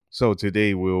So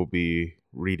today we'll be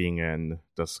reading and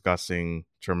discussing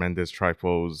Tremendous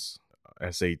Trifles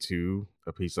Essay 2,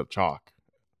 A Piece of Chalk,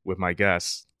 with my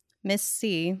guest, Miss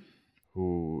C.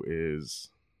 who is...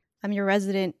 I'm your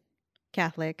resident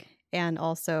Catholic and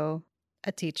also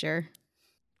a teacher.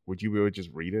 Would you be able to just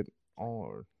read it all?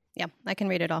 Or... Yeah, I can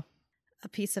read it all. A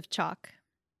piece of chalk.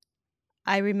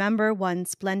 I remember one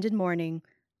splendid morning,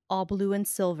 all blue and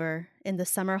silver, in the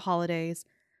summer holidays,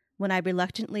 when I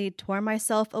reluctantly tore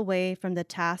myself away from the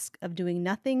task of doing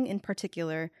nothing in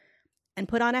particular and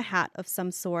put on a hat of some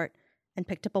sort and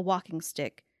picked up a walking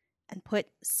stick and put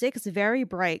 6 very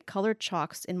bright colored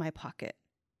chalks in my pocket.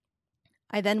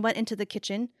 I then went into the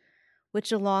kitchen,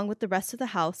 which along with the rest of the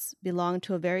house belonged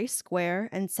to a very square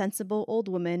and sensible old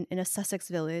woman in a Sussex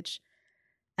village,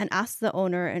 and asked the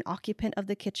owner and occupant of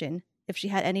the kitchen if she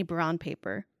had any brown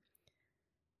paper.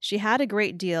 She had a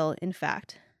great deal, in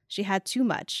fact. She had too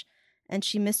much, and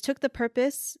she mistook the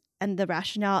purpose and the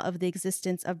rationale of the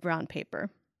existence of brown paper.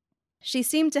 She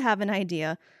seemed to have an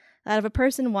idea that if a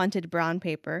person wanted brown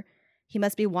paper, he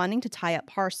must be wanting to tie up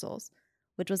parcels,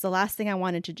 which was the last thing I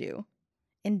wanted to do.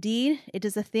 Indeed, it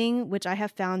is a thing which I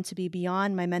have found to be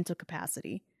beyond my mental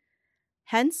capacity.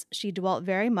 Hence, she dwelt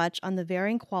very much on the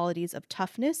varying qualities of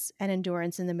toughness and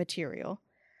endurance in the material.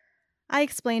 I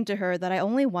explained to her that I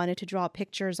only wanted to draw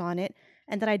pictures on it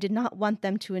and that I did not want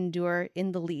them to endure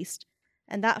in the least,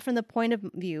 and that from the point of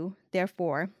view,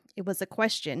 therefore, it was a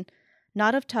question,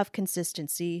 not of tough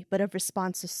consistency, but of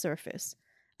responsive surface,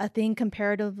 a thing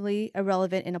comparatively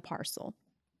irrelevant in a parcel.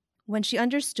 When she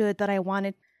understood that I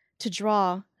wanted to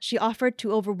draw, she offered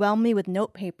to overwhelm me with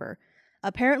notepaper,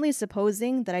 apparently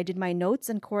supposing that I did my notes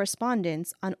and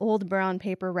correspondence on old brown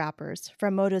paper wrappers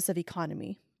from motives of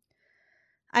economy.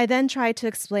 I then tried to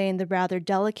explain the rather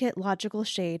delicate logical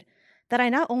shade that I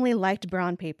not only liked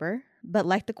brown paper, but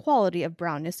liked the quality of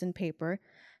brownness in paper,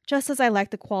 just as I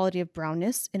liked the quality of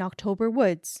brownness in October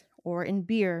woods, or in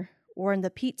beer, or in the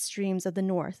peat streams of the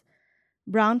north.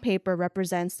 Brown paper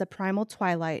represents the primal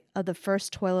twilight of the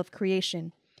first toil of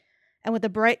creation, and with a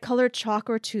bright-colored chalk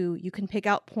or two you can pick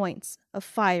out points of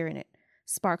fire in it,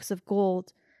 sparks of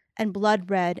gold, and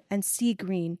blood-red and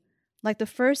sea-green, like the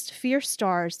first fierce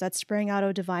stars that sprang out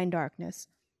of divine darkness.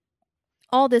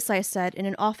 All this I said in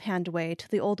an offhand way to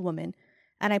the old woman,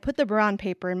 and I put the brown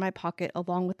paper in my pocket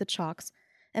along with the chalks,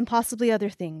 and possibly other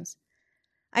things.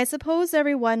 I suppose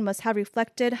everyone must have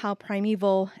reflected how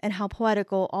primeval and how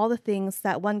poetical all the things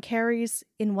that one carries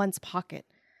in one's pocket.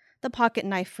 The pocket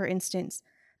knife, for instance,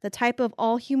 the type of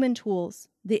all human tools,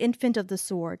 the infant of the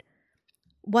sword.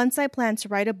 Once I planned to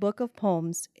write a book of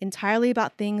poems entirely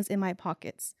about things in my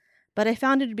pockets, but I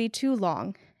found it to be too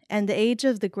long, and the age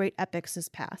of the great epics is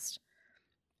past.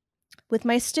 With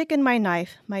my stick and my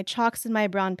knife, my chalks and my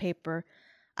brown paper,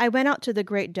 I went out to the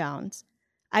great downs.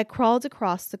 I crawled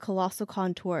across the colossal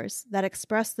contours that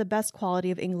express the best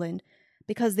quality of England,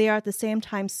 because they are at the same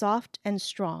time soft and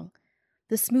strong.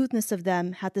 The smoothness of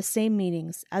them had the same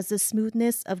meanings as the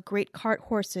smoothness of great cart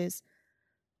horses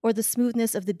or the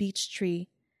smoothness of the beech tree.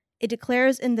 It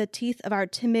declares in the teeth of our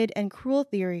timid and cruel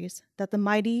theories that the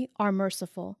mighty are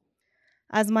merciful.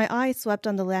 As my eye swept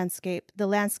on the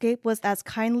landscape was as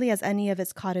kindly as any of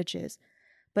its cottages,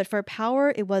 but for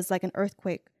power it was like an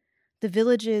earthquake. The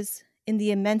villages in the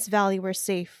immense valley were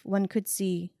safe, one could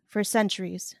see, for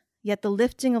centuries, yet the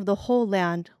lifting of the whole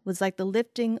land was like the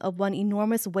lifting of one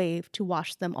enormous wave to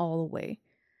wash them all away.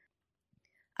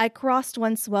 I crossed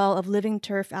one swell of living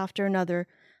turf after another,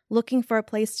 looking for a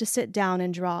place to sit down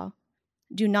and draw.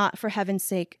 Do not, for heaven's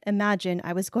sake, imagine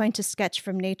I was going to sketch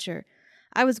from nature.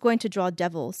 I was going to draw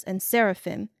devils and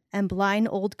seraphim and blind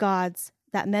old gods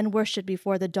that men worshipped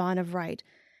before the dawn of right,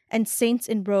 and saints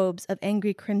in robes of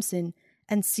angry crimson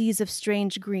and seas of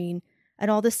strange green, and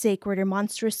all the sacred or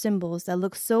monstrous symbols that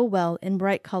look so well in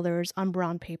bright colors on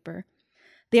brown paper.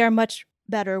 They are much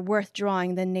better worth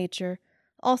drawing than nature.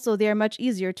 Also, they are much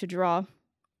easier to draw.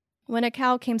 When a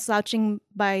cow came slouching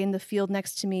by in the field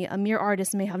next to me, a mere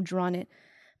artist may have drawn it,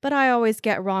 but I always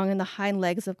get wrong in the hind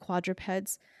legs of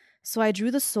quadrupeds, so I drew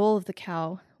the soul of the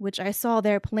cow, which I saw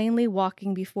there plainly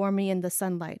walking before me in the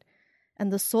sunlight,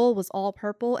 and the soul was all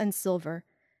purple and silver,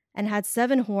 and had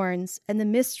 7 horns, and the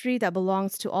mystery that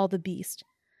belongs to all the beast.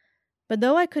 But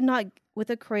though I could not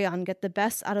with a crayon get the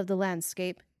best out of the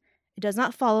landscape, it does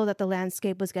not follow that the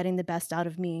landscape was getting the best out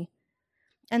of me.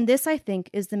 And this, I think,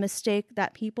 is the mistake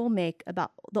that people make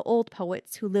about the old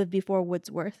poets who lived before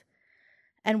Wordsworth,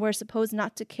 and were supposed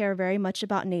not to care very much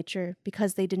about nature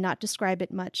because they did not describe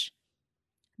it much.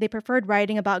 They preferred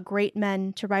writing about great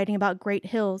men to writing about great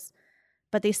hills,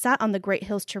 but they sat on the great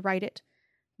hills to write it.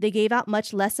 They gave out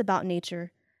much less about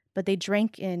nature, but they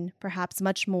drank in perhaps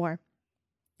much more.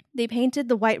 They painted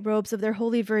the white robes of their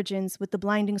holy virgins with the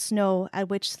blinding snow at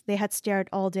which they had stared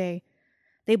all day.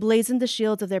 They blazoned the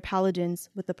shields of their paladins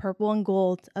with the purple and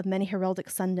gold of many heraldic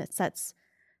sunsets.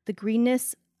 The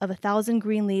greenness of 1,000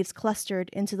 green leaves clustered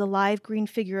into the live green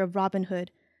figure of Robin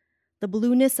Hood. The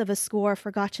blueness of a score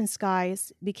forgotten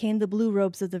skies became the blue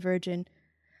robes of the Virgin.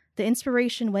 The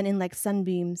inspiration went in like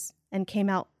sunbeams and came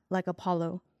out like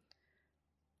Apollo.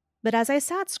 But as I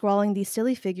sat scrawling these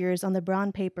silly figures on the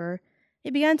brown paper,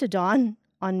 it began to dawn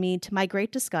on me, to my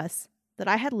great disgust, that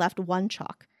I had left one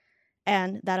chalk,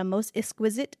 and that a most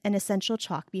exquisite and essential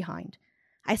chalk behind.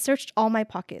 I searched all my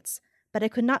pockets, but I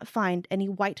could not find any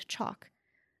white chalk.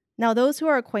 Now those who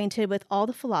are acquainted with all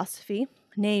the philosophy,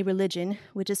 nay religion,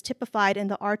 which is typified in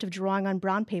the art of drawing on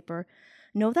brown paper,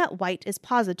 know that white is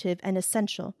positive and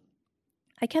essential.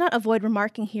 I cannot avoid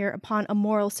remarking here upon a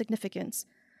moral significance.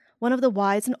 One of the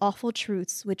wise and awful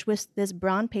truths which this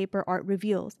brown paper art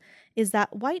reveals is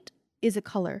that white is a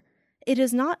color. It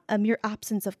is not a mere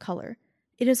absence of color.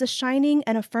 It is a shining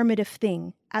and affirmative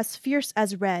thing, as fierce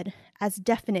as red, as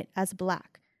definite as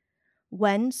black.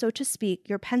 When, so to speak,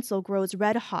 your pencil grows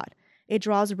red hot, it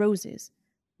draws roses.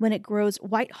 When it grows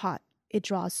white hot, it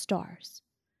draws stars.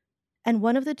 And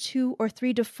one of the 2 or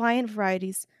 3 defiant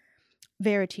verities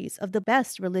of the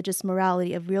best religious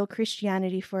morality of real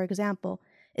Christianity, for example,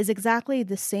 is exactly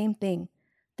the same thing.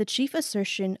 The chief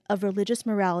assertion of religious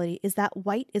morality is that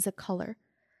white is a color.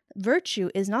 Virtue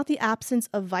is not the absence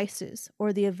of vices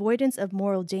or the avoidance of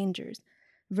moral dangers.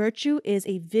 Virtue is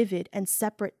a vivid and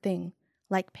separate thing,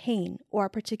 like pain or a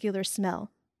particular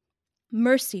smell.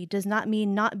 Mercy does not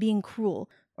mean not being cruel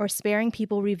or sparing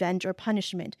people revenge or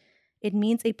punishment. It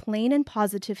means a plain and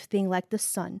positive thing like the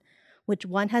sun, which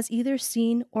one has either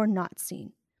seen or not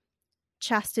seen.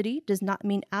 Chastity does not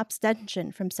mean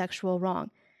abstention from sexual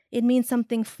wrong. It means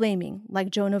something flaming,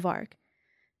 like Joan of Arc.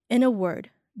 In a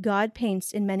word, God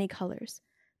paints in many colors,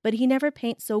 but he never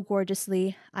paints so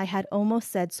gorgeously, I had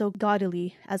almost said so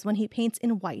gaudily, as when he paints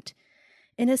in white.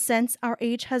 In a sense, our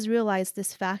age has realized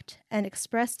this fact and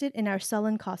expressed it in our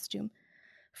sullen costume.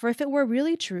 For if it were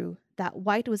really true that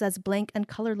white was as blank and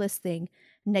colorless thing,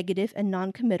 negative and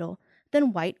non-committal,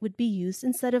 then white would be used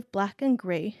instead of black and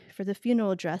gray for the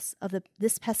funeral dress of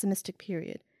this pessimistic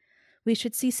period. We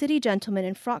should see city gentlemen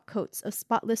in frock coats of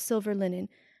spotless silver linen,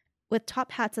 with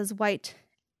top hats as white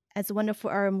as wonderful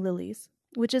arum lilies,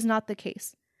 which is not the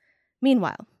case.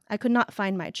 Meanwhile, I could not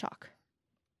find my chalk.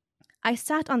 I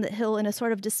sat on the hill in a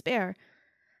sort of despair.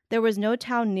 There was no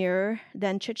town nearer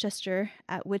than Chichester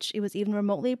at which it was even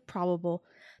remotely probable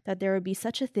that there would be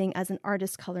such a thing as an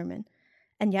artist colorman.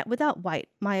 And yet without white,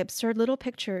 my absurd little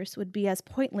pictures would be as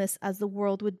pointless as the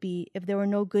world would be if there were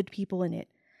no good people in it.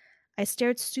 I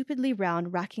stared stupidly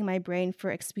round, racking my brain for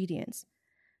expedients.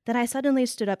 Then I suddenly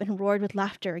stood up and roared with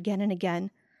laughter again and again,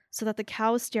 so that the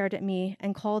cows stared at me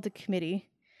and called the committee.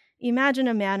 Imagine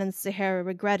a man in the Sahara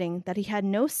regretting that he had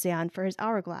no sand for his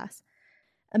hourglass.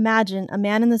 Imagine a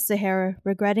man in the Sahara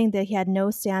regretting that he had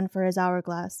no sand for his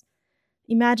hourglass.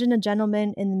 Imagine a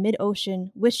gentleman in the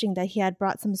mid-ocean wishing that he had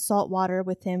brought some salt water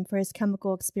with him for his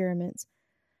chemical experiments.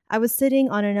 I was sitting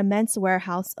on an immense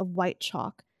warehouse of white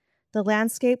chalk. The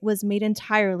landscape was made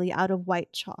entirely out of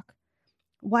white chalk.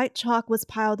 White chalk was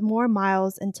piled more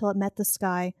miles until it met the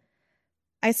sky.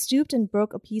 I stooped and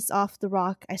broke a piece off the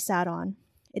rock I sat on.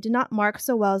 It did not mark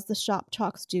so well as the shop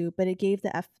chalks do, but it gave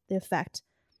the effect.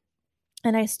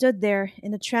 And I stood there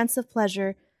in a trance of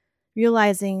pleasure,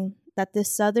 realizing that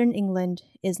this southern England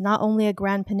is not only a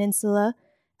grand peninsula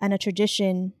and a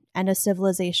tradition and a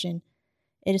civilization.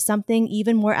 It is something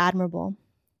even more admirable.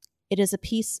 It is a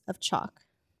piece of chalk.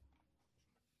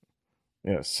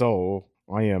 Yeah, so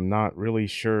I am not really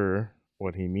sure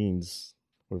what he means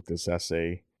with this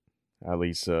essay, at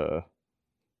least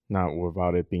not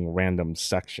without it being random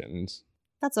sections.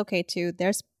 That's okay too.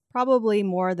 There's probably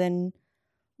more than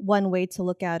one way to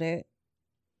look at it.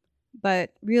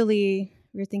 But really,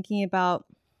 we're thinking about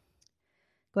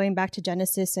going back to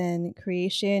Genesis and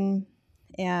creation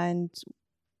and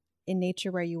in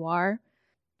nature where you are.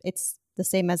 It's the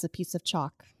same as a piece of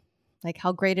chalk. Like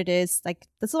how great it is. Like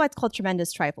this is why it's called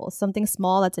tremendous trifles. Something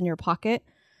small that's in your pocket,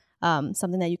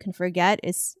 something that you can forget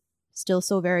is still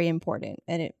so very important,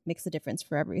 and it makes a difference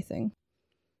for everything.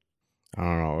 I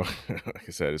don't know. Like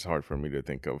I said, it's hard for me to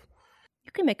think of.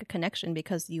 You can make a connection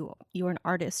because you're an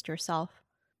artist yourself.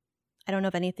 I don't know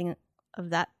if anything of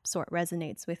that sort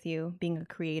resonates with you, being a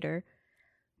creator.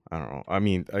 I don't know. I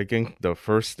mean, I think the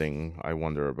first thing I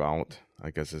wonder about,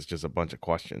 I guess, is just a bunch of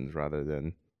questions rather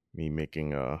than me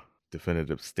making a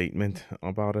definitive statement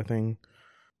about a thing.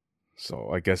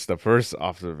 So I guess the first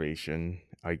observation,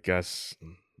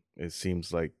 it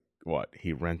seems like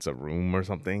he rents a room or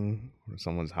something or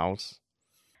someone's house.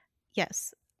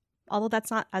 Yes, although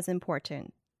that's not as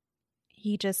important.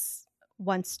 He just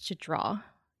wants to draw,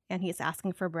 and he's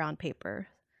asking for brown paper.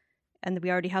 And we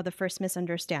already have the first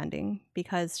misunderstanding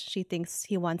because she thinks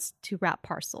he wants to wrap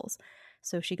parcels.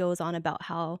 So she goes on about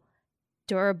how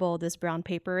durable this brown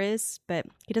paper is, but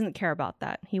he doesn't care about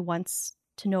that. He wants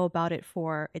to know about it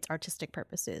for its artistic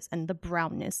purposes and the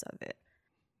brownness of it.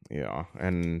 Yeah,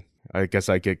 and I guess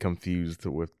I get confused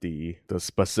with the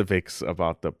specifics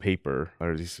about the paper,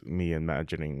 or at least me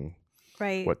imagining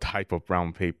what type of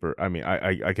brown paper. I mean,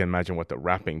 I can imagine what the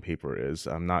wrapping paper is.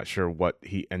 I'm not sure what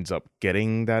he ends up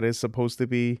getting that is supposed to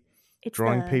be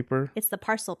drawing paper. It's the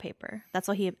parcel paper. That's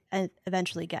what he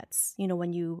eventually gets. You know,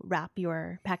 when you wrap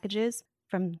your packages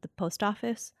from the post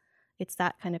office, it's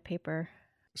that kind of paper.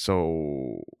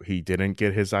 So he didn't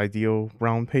get his ideal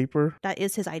brown paper? That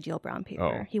is his ideal brown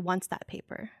paper. Oh. He wants that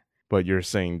paper. But you're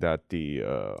saying that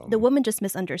the woman just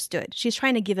misunderstood. She's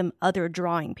trying to give him other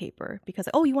drawing paper because,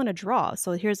 oh, you want to draw,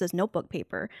 so here's this notebook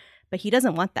paper. But he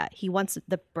doesn't want that. He wants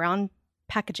the brown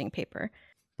packaging paper.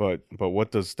 But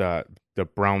what does the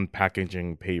brown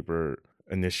packaging paper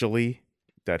initially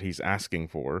that he's asking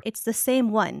for? It's the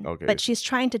same one. Okay. But she's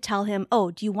trying to tell him,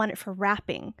 oh, do you want it for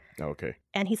wrapping? Okay.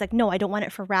 And he's like, no, I don't want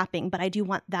it for wrapping, but I do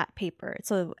want that paper.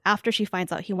 So after she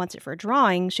finds out he wants it for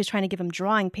drawing, she's trying to give him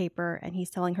drawing paper, and he's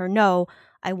telling her, no,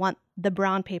 I want the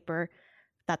brown paper,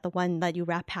 the one that you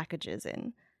wrap packages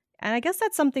in. And I guess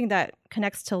that's something that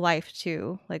connects to life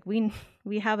too. Like we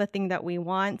have a thing that we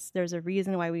want. There's a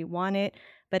reason why we want it,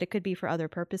 but it could be for other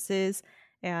purposes.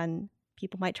 And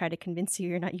people might try to convince you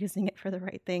you're not using it for the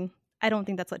right thing. I don't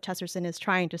think that's what Chesterton is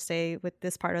trying to say with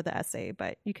this part of the essay,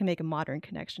 but you can make a modern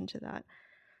connection to that.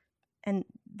 And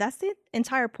that's the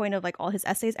entire point of like all his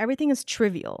essays. Everything is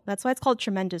trivial. That's why it's called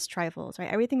Tremendous Trifles,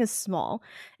 right? Everything is small.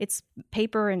 It's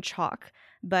paper and chalk.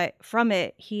 But from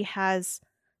it, he has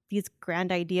these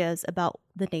grand ideas about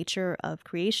the nature of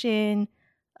creation,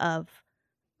 of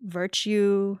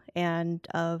virtue, and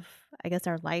of, I guess,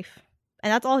 our life.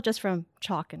 And that's all just from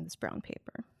chalk and this brown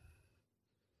paper.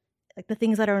 Like the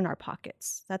things that are in our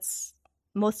pockets. That's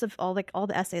most of all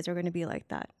the essays are going to be like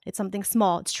that. It's something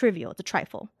small, it's trivial, it's a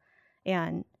trifle.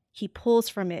 And he pulls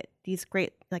from it these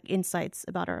great like insights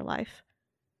about our life.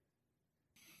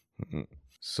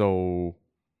 So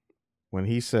when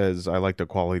he says, I like the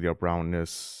quality of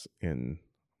brownness in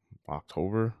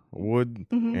October wood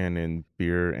and in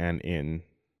beer and in,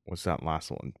 what's that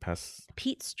last one?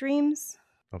 Peat streams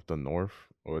of the north?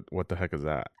 What the heck is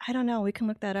that? I don't know. We can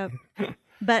look that up.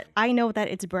 But I know that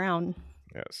it's brown.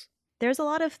 Yes. There's a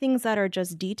lot of things that are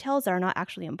just details that are not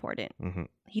actually important. Mm-hmm.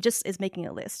 He just is making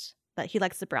a list that he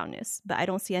likes the brownness, but I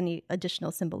don't see any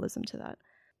additional symbolism to that.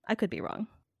 I could be wrong,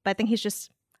 but I think he's just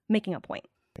making a point.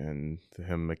 And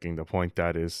him making the point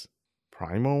that is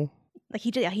primal? Like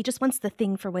he just wants the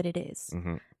thing for what it is,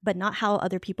 but not how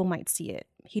other people might see it.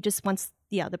 He just wants,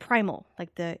 the primal,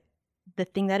 like the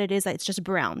thing that it is, that it's just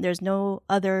brown. There's no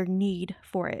other need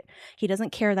for it. He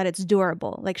doesn't care that it's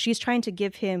durable. Like she's trying to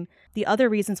give him the other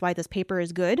reasons why this paper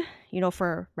is good,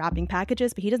 for wrapping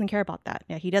packages, but he doesn't care about that.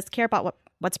 Yeah, he does care about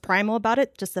what's primal about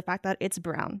it, just the fact that it's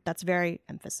brown. That's very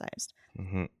emphasized.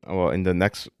 Well, in the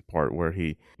next part where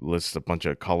he lists a bunch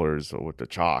of colors with the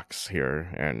chalks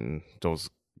here, and those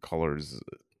colors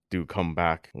do come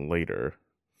back later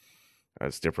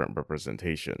as different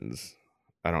representations.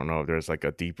 I don't know if there's like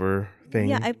a deeper thing.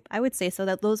 Yeah, I would say so.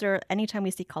 That those are, anytime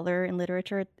we see color in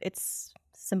literature, it's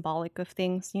symbolic of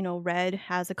things. Red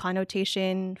has a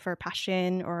connotation for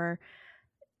passion or,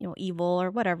 evil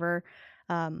or whatever.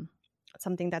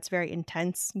 Something that's very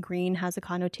intense. Green has a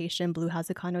connotation. Blue has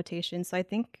a connotation. So I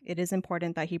think it is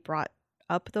important that he brought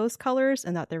up those colors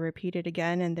and that they're repeated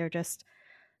again. And they're just,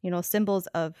 symbols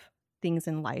of things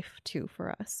in life too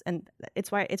for us. And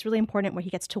it's why it's really important when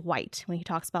he gets to white, when he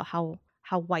talks about how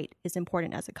white is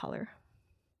important as a color.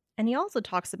 And he also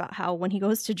talks about how when he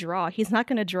goes to draw, he's not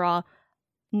going to draw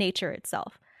nature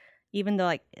itself. Even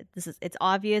though it's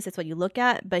obvious, it's what you look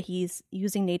at, but he's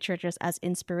using nature just as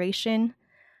inspiration,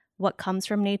 what comes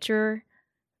from nature,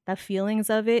 the feelings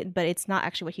of it, but it's not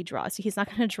actually what he draws. So he's not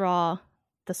going to draw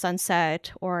the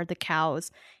sunset or the cows.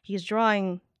 He's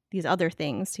drawing these other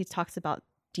things. He talks about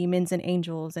demons and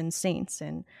angels and saints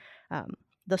and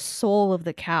the soul of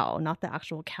the cow, not the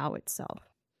actual cow itself.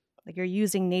 Like you're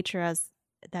using nature as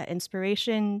that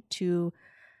inspiration to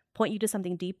point you to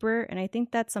something deeper. And I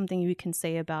think that's something you can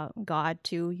say about God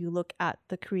too. You look at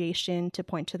the creation to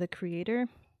point to the creator.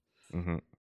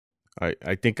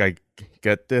 I think I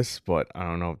get this, but I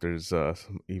don't know if there's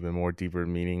some even more deeper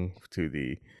meaning to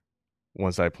the.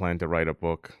 Once I planned to write a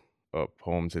book of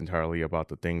poems entirely about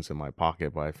the things in my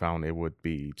pocket, but I found it would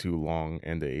be too long,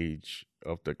 and the age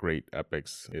of the great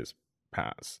epics is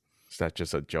past. Is that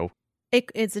just a joke?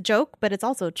 It's a joke, but it's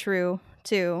also true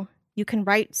too. You can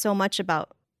write so much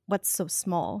about what's so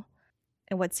small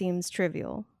and what seems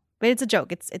trivial, but it's a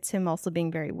joke. It's him also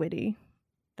being very witty.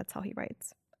 That's how he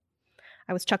writes.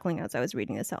 I was chuckling as I was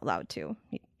reading this out loud too.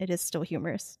 It is still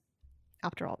humorous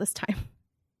after all this time.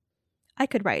 I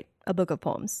could write a book of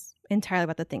poems entirely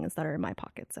about the things that are in my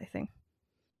pockets, I think.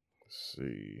 Let's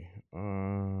see.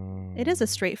 It is a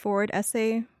straightforward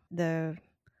essay. The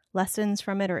lessons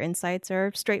from it or insights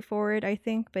are straightforward, I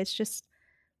think, but it's just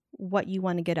what you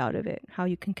want to get out of it, how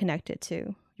you can connect it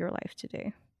to your life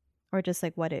today, or just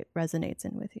like what it resonates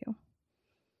in with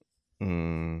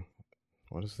you.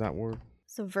 What is that word?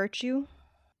 So virtue.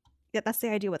 Yeah, that's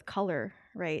the idea with color,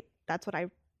 right? That's what I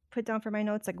put down for my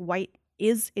notes. Like white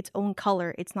is its own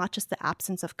color. It's not just the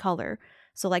absence of color.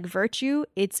 So like virtue,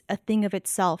 it's a thing of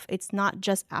itself. It's not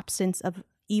just absence of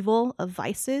evil, of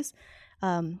vices.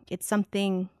 It's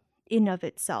something in of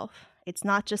itself. It's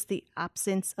not just the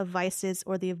absence of vices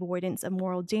or the avoidance of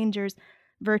moral dangers.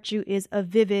 Virtue is a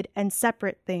vivid and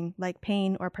separate thing, like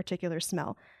pain or particular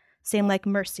smell. Same like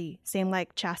mercy, same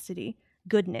like chastity,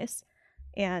 goodness.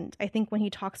 And I think when he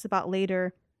talks about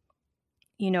later,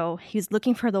 you know, he's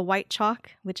looking for the white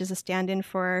chalk, which is a stand-in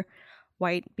for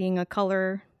white being a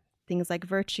color, things like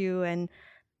virtue and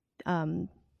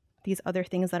these other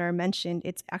things that are mentioned.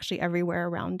 It's actually everywhere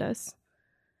around us.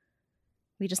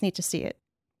 We just need to see it.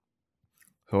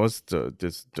 So what's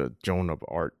the Joan of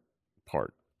Arc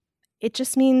part? It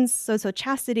just means, so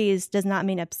chastity does not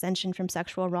mean abstention from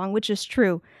sexual wrong, which is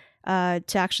true. To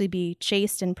actually be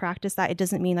chaste and practice that, it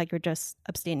doesn't mean like you're just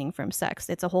abstaining from sex.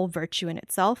 It's a whole virtue in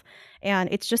itself. And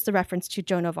it's just a reference to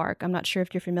Joan of Arc. I'm not sure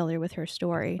if you're familiar with her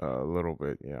story. A little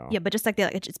bit, yeah. Yeah, but just like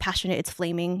it's passionate, it's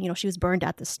flaming. You know, she was burned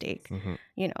at the stake,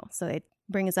 you know, so it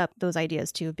brings up those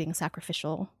ideas too, of being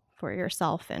sacrificial for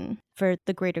yourself and for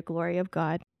the greater glory of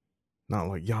God. Not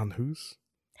like Jan Hus?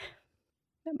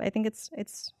 Yeah, but I think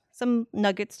it's some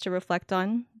nuggets to reflect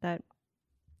on, that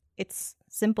it's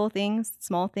simple things,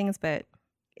 small things, but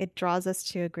it draws us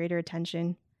to a greater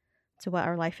attention to what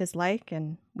our life is like.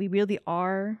 And we really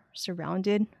are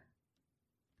surrounded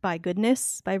by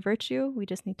goodness, by virtue. We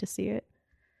just need to see it.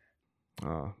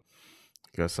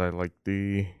 Guess I like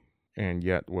the and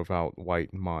yet without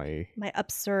white my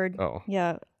absurd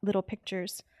little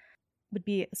pictures would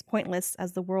be as pointless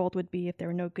as the world would be if there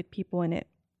were no good people in it.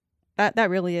 That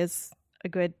really is a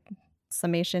good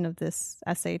summation of this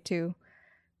essay too.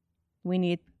 We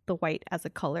need the white as a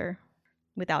color.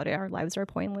 Without it, our lives are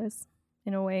pointless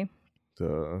in a way.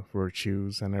 The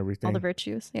virtues and everything. All the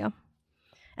virtues, yeah.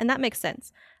 And that makes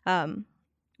sense.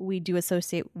 We do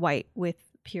associate white with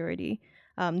purity.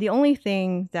 The only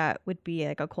thing that would be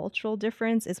like a cultural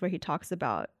difference is where he talks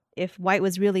about if white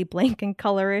was really blank and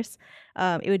colorless,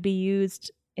 it would be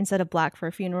used instead of black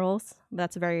for funerals.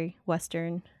 That's a very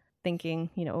Western thinking,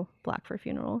 you know, black for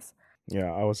funerals.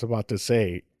 Yeah, I was about to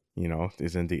say, you know,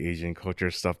 isn't the Asian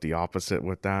culture stuff the opposite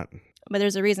with that? But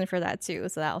there's a reason for that too.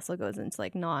 So that also goes into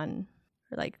like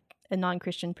a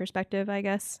non-Christian perspective, I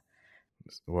guess.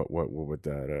 What would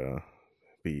that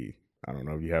be? I don't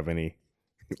know if you have any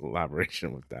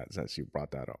elaboration with that since you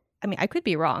brought that up. I mean, I could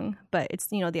be wrong, but it's,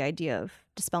 you know, the idea of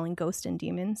dispelling ghosts and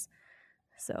demons.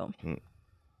 So.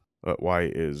 But why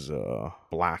is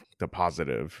black the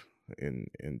positive in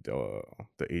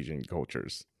the Asian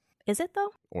cultures? Is it though?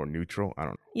 Or neutral? I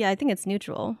don't know. Yeah, I think it's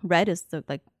neutral. Red is the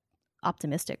like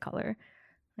optimistic color.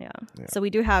 Yeah. So we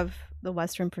do have the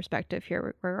Western perspective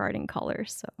here regarding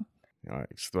colors. So. You know,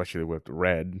 especially with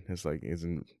red, it's like,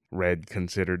 isn't red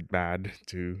considered bad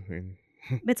too?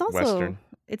 It's also Western?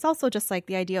 It's also just like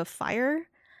the idea of fire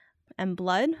and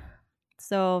blood.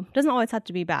 So it doesn't always have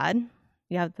to be bad.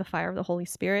 You have the fire of the Holy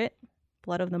Spirit,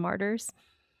 blood of the martyrs.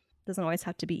 It doesn't always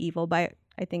have to be evil, but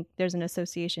I think there's an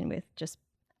association with just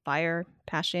fire,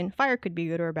 passion. Fire could be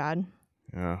good or bad.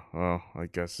 Yeah, well, I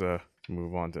guess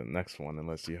move on to the next one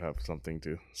unless you have something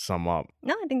to sum up.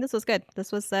 No, I think this was good.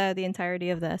 This was the entirety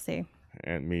of the essay.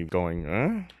 And me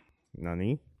going,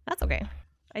 nani? That's okay.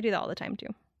 I do that all the time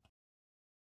too.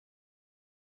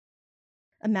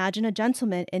 Imagine a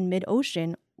gentleman in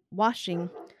mid-ocean wishing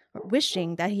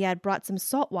that he had brought some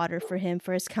salt water for him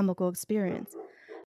for his chemical experience.